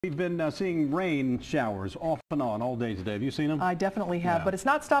We've been seeing rain showers off and on all day today. Have you seen them? I definitely have, Yeah. but it's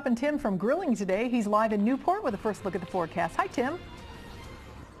not stopping Tim from grilling today. He's live in Newport with a first look at the forecast. Hi, Tim.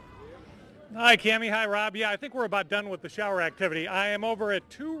 Hi, Cammie. Hi, Rob. Yeah, I think we're about done with the shower activity. I am over at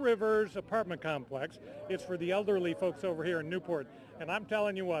Two Rivers apartment complex. It's for the elderly folks over here in Newport. And I'm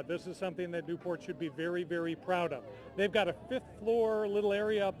telling you what, this is something that Newport should be very, very proud of. They've got a fifth floor little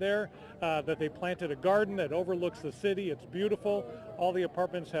area up there that they planted a garden that overlooks the city. It's beautiful. All the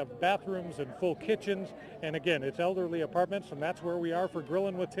apartments have bathrooms and full kitchens. And again, it's elderly apartments, and that's where we are for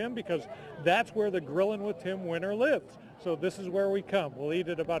Grillin' with Tim, because that's where the Grillin' with Tim winner lives. So this is where we come. We'll eat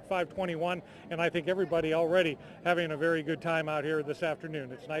at about 5:21, and I think everybody already having a very good time out here this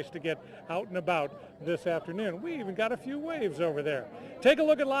afternoon. It's nice to get out and about this afternoon. We even got a few waves over there. Take a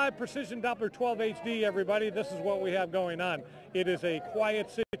look at live precision Doppler 12 HD, everybody. This is what we have going on. It is a quiet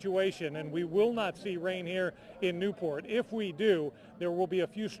situation, and we will not see rain here in Newport. If we do, there will be a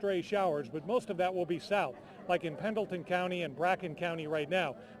few stray showers, but most of that will be south, like in Pendleton County and Bracken County right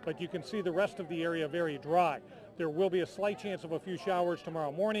now. But you can see the rest of the area very dry. There will be a slight chance of a few showers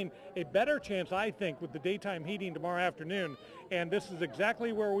tomorrow morning, a better chance, I think, with the daytime heating tomorrow afternoon, and this is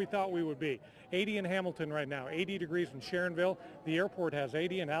exactly where we thought we would be. 80 in Hamilton right now, 80 degrees in Sharonville. The airport has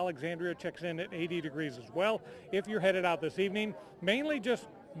 80, and Alexandria checks in at 80 degrees as well. If you're headed out this evening, mainly just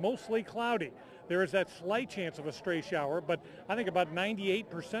mostly cloudy. There is that slight chance of a stray shower, but I think about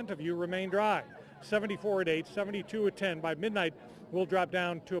 98% of you remain dry. 74 at 8, 72 at 10. By midnight, we'll drop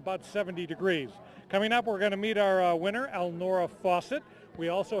down to about 70 degrees. Coming up, we're going to meet our winner, Elnora Fawcett. We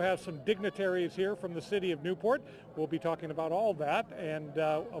also have some dignitaries here from the city of Newport. We'll be talking about all that and,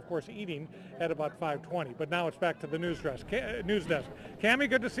 of course, eating at about 5:20. But now it's back to the news desk. Cammie,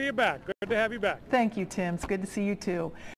 good to see you back. Good to have you back. Thank you, Tim. It's good to see you, too.